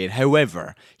in Pain and Gain.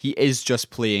 However, he is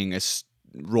just playing a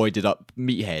roided up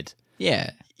meathead. Yeah.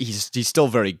 He's still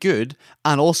very good,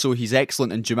 and also he's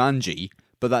excellent in Jumanji,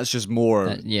 but that's just more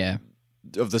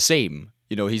of the same.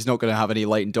 You know, he's not going to have any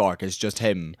light and dark. It's just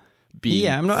him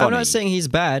being I'm not saying he's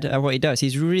bad at what he does.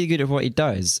 He's really good at what he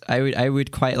does. I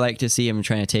would quite like to see him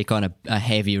trying to take on a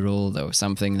heavy role, though,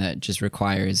 something that just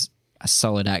requires a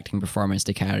solid acting performance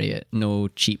to carry it. No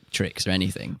cheap tricks or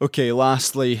anything. Okay,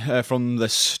 lastly, from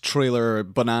this trailer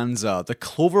bonanza, the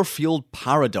Cloverfield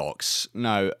Paradox.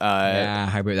 Now,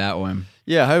 how about that one?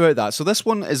 Yeah, how about that? So this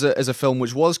one is a film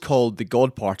which was called The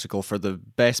God Particle for the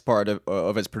best part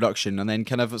of its production, and then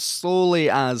kind of slowly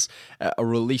as a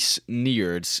release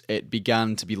neared, it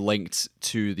began to be linked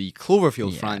to the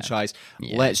Cloverfield franchise.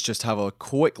 Yeah. Let's just have a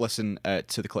quick listen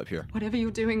to the clip here. Whatever you're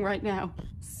doing right now,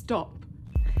 stop.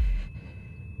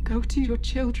 Go to your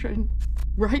children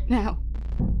right now.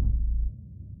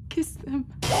 Kiss them.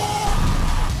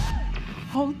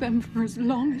 Hold them for as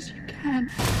long as you can.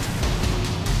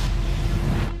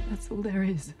 That's all there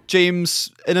is.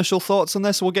 James, initial thoughts on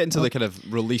this? We'll get into the kind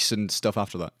of release and stuff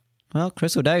after that. Well,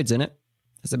 Chris O'Dowd's in it.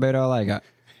 That's about all I got.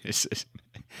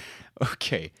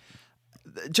 Okay.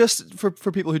 Just for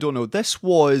people who don't know, this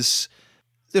was,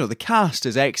 the cast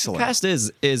is excellent. The cast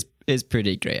is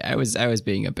pretty great. I was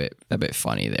being a bit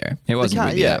funny there. It wasn't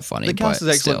really that funny. The cast is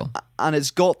excellent, still. And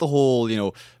it's got the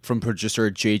whole, from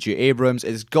producer J.J. Abrams.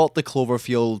 It's got the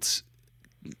Cloverfield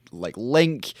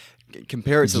link.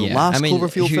 Compare it to the last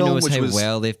Cloverfield who film, knows which how was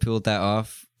well they've pulled that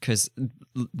off. Because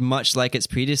much like its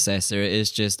predecessor, it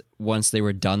is just once they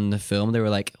were done the film, they were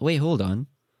like, "Wait, hold on,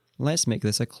 let's make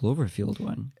this a Cloverfield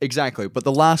one." Exactly, but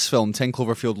the last film, 10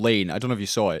 Cloverfield Lane, I don't know if you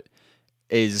saw it,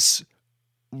 is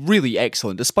really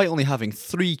excellent. Despite only having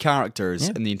 3 characters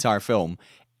in the entire film,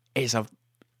 it's an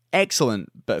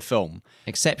excellent bit of film.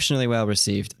 Exceptionally well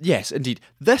received. Yes, indeed.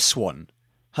 This one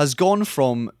has gone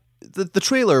from... The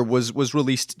trailer was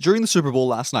released during the Super Bowl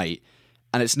last night,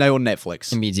 and it's now on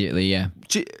Netflix. Immediately, yeah.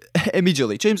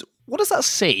 Immediately. James, what does that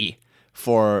say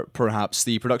for perhaps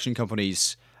the production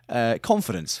company's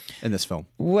confidence in this film?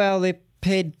 Well, they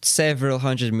paid several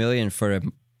 $100 million for a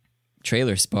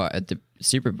trailer spot at the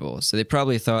Super Bowl, so they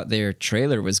probably thought their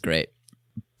trailer was great.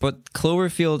 But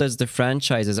Cloverfield as the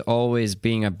franchise has always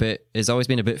been a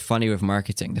bit funny with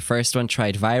marketing. The first one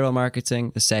tried viral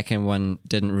marketing. The second one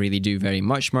didn't really do very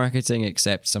much marketing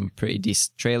except some pretty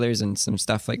decent trailers and some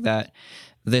stuff like that.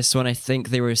 This one, I think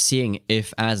they were seeing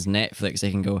if as Netflix they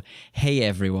can go, hey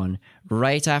everyone,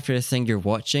 right after the thing you're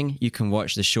watching, you can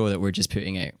watch the show that we're just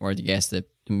putting out, or the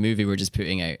movie we're just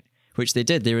putting out. Which they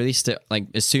did. They released it like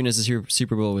as soon as the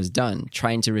Super Bowl was done,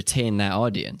 trying to retain that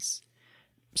audience.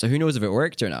 So who knows if it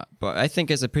worked or not? But I think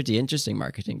it's a pretty interesting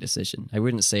marketing decision. I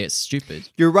wouldn't say it's stupid.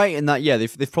 You're right in that, yeah,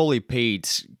 they've probably paid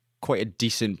quite a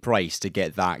decent price to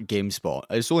get that game spot.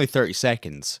 It's only 30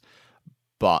 seconds,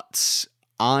 but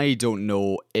I don't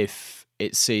know if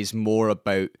it says more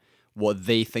about what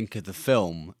they think of the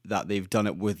film that they've done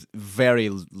it with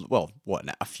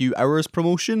a few hours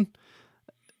promotion?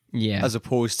 Yeah. As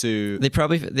opposed to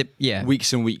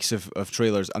weeks and weeks of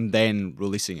trailers and then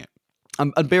releasing it.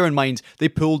 And bear in mind, they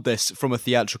pulled this from a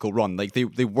theatrical run. Like,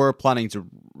 they were planning to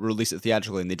release it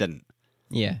theatrically and they didn't.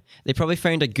 Yeah. They probably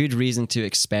found a good reason to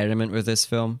experiment with this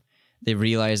film. They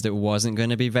realized it wasn't going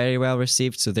to be very well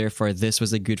received, so therefore this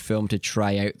was a good film to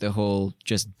try out the whole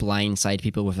just blindside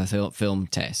people with a film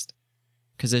test.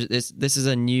 Because this is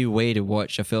a new way to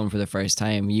watch a film for the first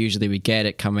time. Usually we get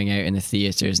it coming out in the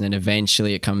theaters, and then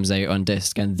eventually it comes out on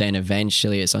disc, and then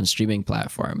eventually it's on streaming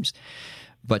platforms.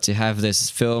 But to have this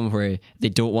film where they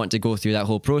don't want to go through that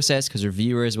whole process because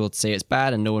reviewers will say it's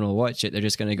bad and no one will watch it, they're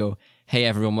just going to go, hey,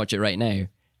 everyone watch it right now.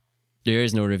 There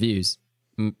is no reviews.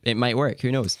 It might work.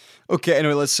 Who knows? Okay,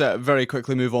 anyway, let's very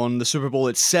quickly move on. The Super Bowl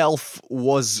itself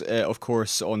was, of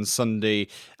course, on Sunday.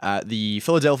 The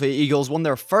Philadelphia Eagles won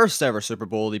their first ever Super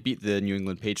Bowl. They beat the New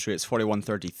England Patriots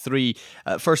 41-33.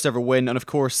 First ever win. And, of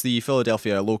course, the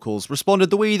Philadelphia locals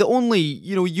responded the way that only,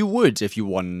 you would if you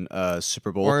won a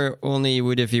Super Bowl. Or only you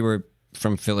would if you were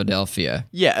from Philadelphia.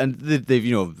 Yeah, and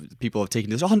they've people have taken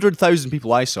this. 100,000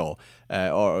 people I saw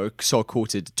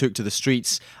quoted took to the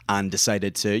streets and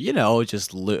decided to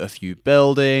just loot a few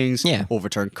buildings,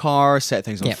 overturn cars, set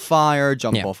things on fire,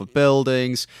 jump off of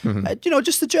buildings,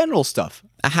 just the general stuff.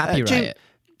 A happy riot.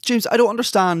 James, I don't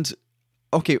understand.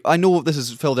 Okay, I know this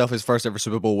is Philadelphia's first ever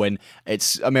Super Bowl win.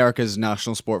 It's America's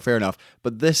national sport, fair enough.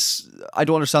 But I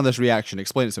don't understand this reaction.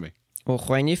 Explain it to me. Well,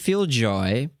 when you feel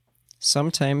joy,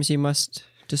 sometimes you must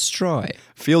destroy.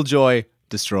 Feel joy,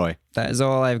 destroy. That is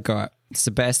all I've got. It's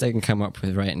the best I can come up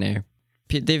with right now.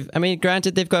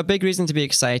 Granted, they've got a big reason to be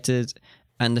excited,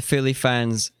 and the Philly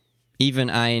fans, even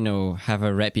I know, have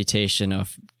a reputation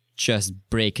of just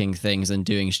breaking things and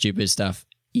doing stupid stuff,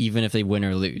 even if they win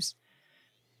or lose.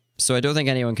 So I don't think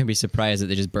anyone can be surprised that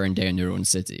they just burned down their own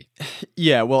city.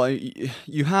 Yeah, well,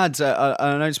 you had an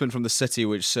announcement from the city,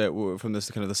 from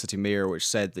this kind of the city mayor, which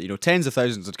said that tens of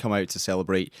thousands had come out to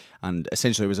celebrate, and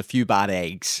essentially it was a few bad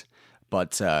eggs.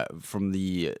 But from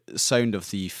the sound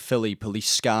of the Philly police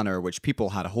scanner, which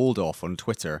people had a hold of on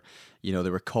Twitter, they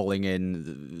were calling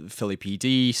in the Philly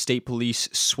PD, state police,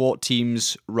 SWAT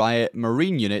teams, riot,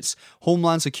 Marine units,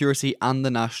 Homeland Security, and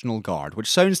the National Guard, which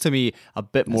sounds to me a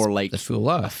bit more like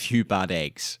a few bad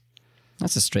eggs.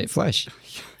 That's a straight flush.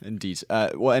 Indeed.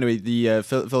 Anyway, the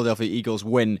Philadelphia Eagles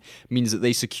win means that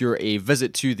they secure a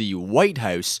visit to the White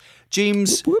House.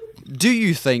 James, do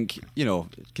you think,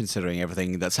 considering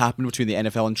everything that's happened between the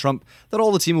NFL and Trump, that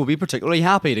all the team will be particularly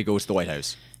happy to go to the White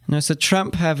House? No, so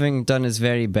Trump having done his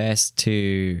very best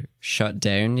to shut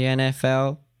down the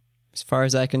NFL, as far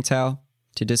as I can tell,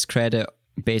 to discredit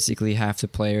basically half the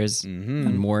players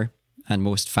and more, and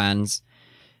most fans,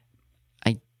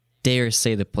 I dare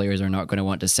say the players are not going to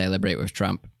want to celebrate with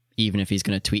Trump, even if he's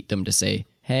going to tweet them to say,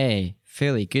 hey,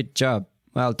 Philly, good job,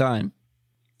 well done.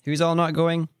 Who's all not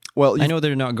going? Well, I know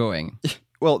they're not going.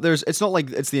 Well, it's not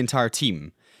like it's the entire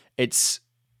team. It's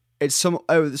some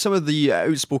of the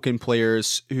outspoken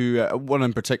players who, one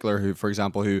in particular, who, for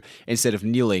example, who instead of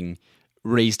kneeling,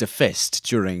 raised a fist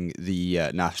during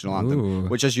the national anthem,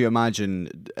 which, as you imagine,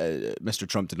 Mr.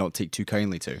 Trump did not take too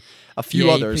kindly to. A few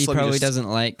others. He probably doesn't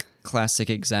like classic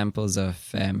examples of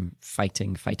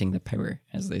fighting the power,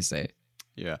 as they say.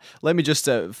 Yeah. Let me just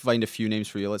find a few names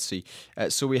for you. Let's see.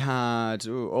 So we had...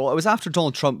 it was after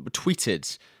Donald Trump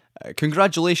tweeted,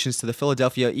 congratulations to the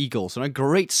Philadelphia Eagles on a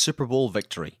great Super Bowl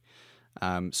victory.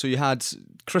 So you had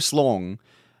Chris Long,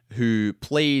 who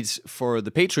played for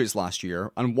the Patriots last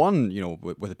year and won,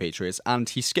 with the Patriots, and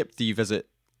he skipped the visit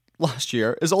last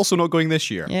year, is also not going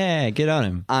this year. Yeah, good on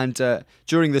him. And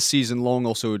during this season, Long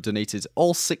also donated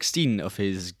all 16 of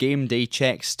his game day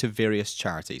checks to various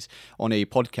charities. On a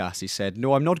podcast, he said,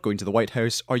 "No, I'm not going to the White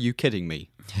House. Are you kidding me?"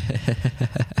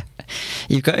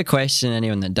 You've got to question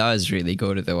anyone that does really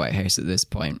go to the White House at this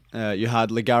point. You had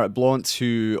LeGarrette Blount,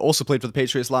 who also played for the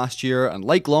Patriots last year, and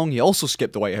like Long, he also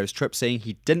skipped the White House trip, saying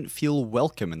he didn't feel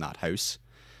welcome in that house.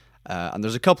 And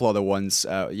there's a couple other ones.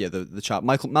 The chap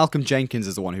Malcolm Jenkins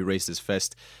is the one who raised his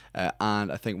fist,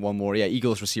 and I think one more.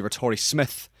 Eagles receiver Torrey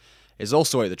Smith is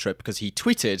also out of the trip because he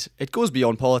tweeted, "It goes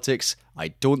beyond politics. I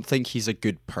don't think he's a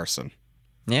good person."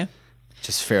 Yeah.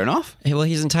 Just fair enough. Well,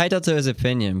 he's entitled to his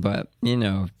opinion, but,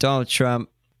 Donald Trump,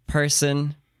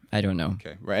 person, I don't know.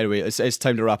 Okay, right, anyway, it's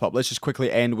time to wrap up. Let's just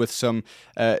quickly end with some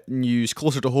news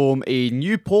closer to home. A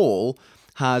new poll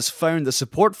has found that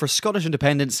support for Scottish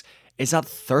independence is at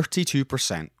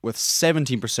 32%, with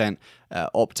 17%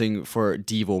 opting for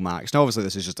Devo Max. Now, obviously,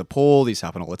 this is just a poll. These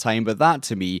happen all the time, but that,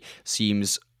 to me,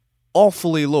 seems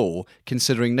awfully low,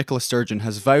 considering Nicola Sturgeon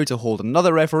has vowed to hold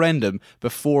another referendum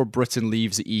before Britain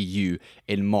leaves the EU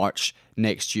in March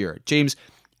next year. James,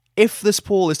 if this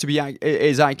poll is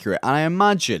accurate, and I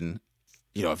imagine,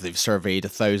 if they've surveyed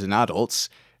 1,000 adults,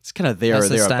 it's kind of That's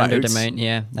the standard thereabouts. amount,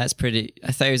 yeah. That's pretty.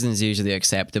 1,000 is usually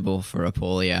acceptable for a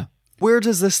poll, yeah. Where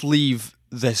does this leave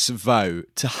this vow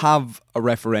to have a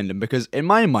referendum? Because in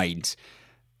my mind,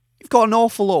 you've got an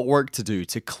awful lot of work to do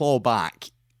to claw back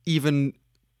even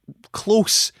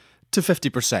close to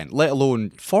 50%, let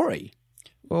alone 40%.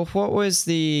 Well, what was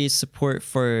the support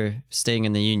for staying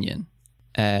in the Union?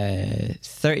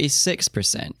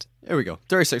 36%. There we go,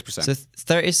 36%. So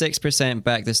 36%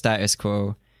 back the status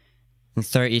quo, and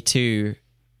 32%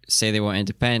 say they want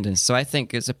independence. So I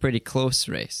think it's a pretty close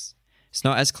race. It's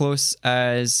not as close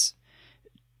as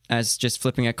just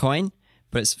flipping a coin,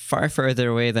 but it's far further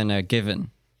away than a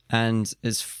given. And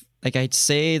it's I'd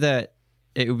say that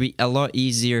it would be a lot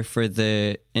easier for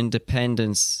the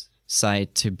independence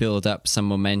side to build up some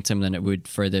momentum than it would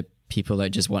for the people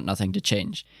that just want nothing to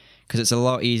change. Because it's a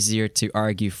lot easier to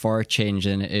argue for change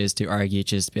than it is to argue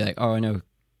just be like, oh no,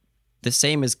 the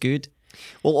same is good.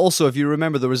 Well, also, if you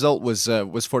remember, the result was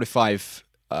 45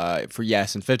 for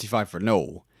yes and 55 for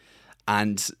no.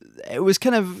 And it was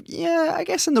kind of, I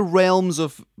guess in the realms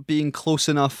of being close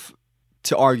enough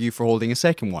to argue for holding a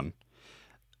second one.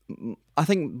 I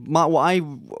think what I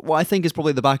think is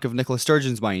probably the back of Nicola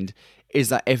Sturgeon's mind is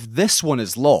that if this one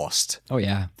is lost,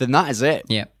 then that is it.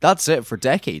 Yeah, that's it for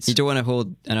decades. You don't want to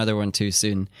hold another one too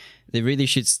soon. They really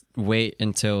should wait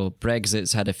until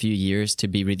Brexit's had a few years to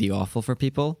be really awful for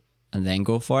people, and then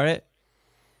go for it.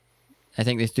 I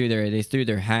think they threw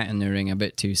their hat in the ring a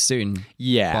bit too soon.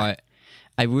 Yeah, but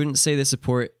I wouldn't say the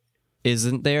support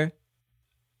isn't there,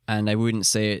 and I wouldn't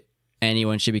say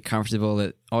anyone should be comfortable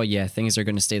that, things are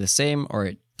going to stay the same,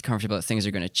 or comfortable that things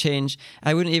are going to change.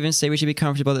 I wouldn't even say we should be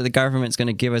comfortable that the government's going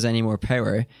to give us any more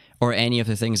power, or any of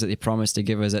the things that they promised to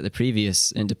give us at the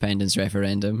previous independence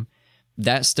referendum.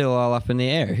 That's still all up in the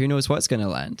air. Who knows what's going to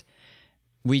land?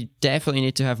 We definitely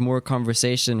need to have more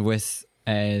conversation with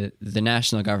the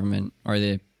national government or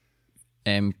the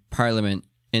parliament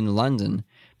in London,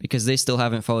 because they still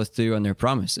haven't followed through on their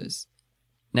promises.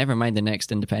 Never mind the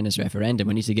next independence referendum.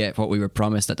 We need to get what we were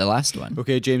promised at the last one.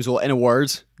 Okay, James, well, in a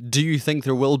word, do you think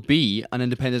there will be an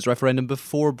independence referendum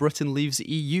before Britain leaves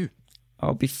the EU?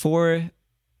 Oh, before?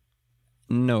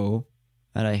 No.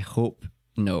 And I hope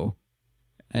no.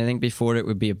 I think before it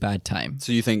would be a bad time.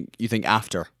 So you think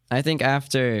after? I think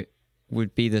after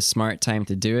would be the smart time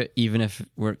to do it, even if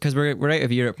we're out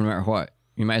of Europe no matter what.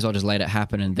 You might as well just let it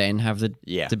happen and then have the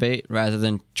debate, rather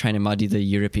than trying to muddy the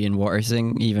European water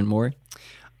thing even more.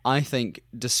 I think,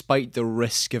 despite the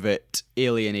risk of it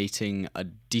alienating a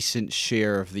decent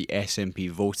share of the SNP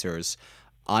voters,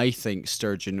 I think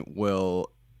Sturgeon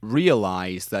will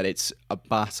realise that it's a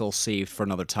battle saved for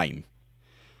another time,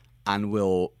 and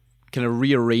will kind of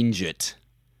rearrange it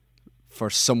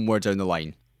for somewhere down the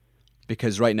line.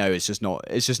 Because right now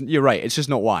you're right, it's just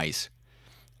not wise.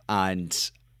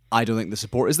 And I don't think the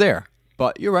support is there.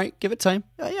 But you're right, give it time.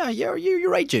 Yeah,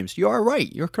 you're right, James. You are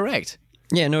right. You're correct.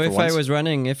 Yeah, no, if I was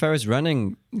running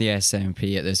the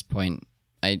SNP at this point,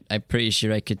 I'm pretty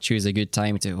sure I could choose a good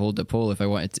time to hold the poll if I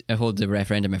wanted to hold the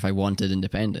referendum if I wanted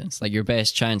independence. Like, your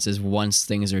best chance is once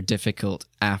things are difficult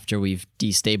after we've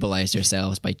destabilized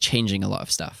ourselves by changing a lot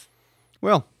of stuff.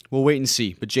 Well, we'll wait and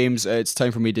see. But James, it's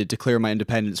time for me to declare my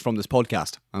independence from this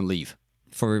podcast and leave.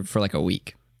 For like a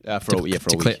week. For a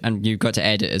week. And you've got to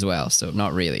edit as well, so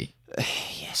not really.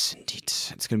 Yes, indeed.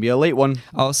 It's going to be a late one.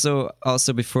 Also,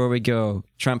 before we go,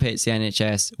 Trump hates the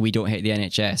NHS. We don't hate the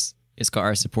NHS. It's got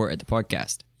our support at the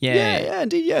podcast. Yeah,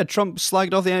 indeed. Yeah, Trump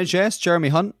slagged off the NHS. Jeremy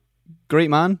Hunt, great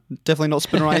man. Definitely not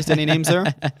spinnerized any names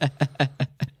there.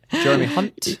 Jeremy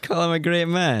Hunt. You call him a great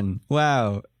man.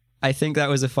 Wow. I think that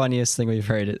was the funniest thing we've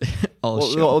heard all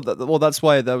show. Well, that's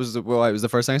why it was the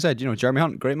first thing I said. Jeremy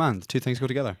Hunt, great man. The two things go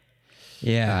together.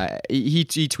 Yeah. He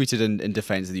tweeted in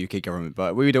defense of the UK government,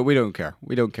 but we don't care.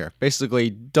 We don't care. Basically,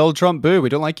 Donald Trump, boo. We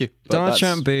don't like you. But Donald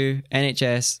Trump, boo.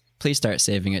 NHS, please start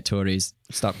saving it, Tories.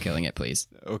 Stop killing it, please.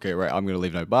 Okay, right. I'm going to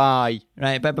leave now. Bye.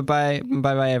 Right.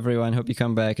 Bye, everyone. Hope you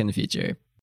come back in the future.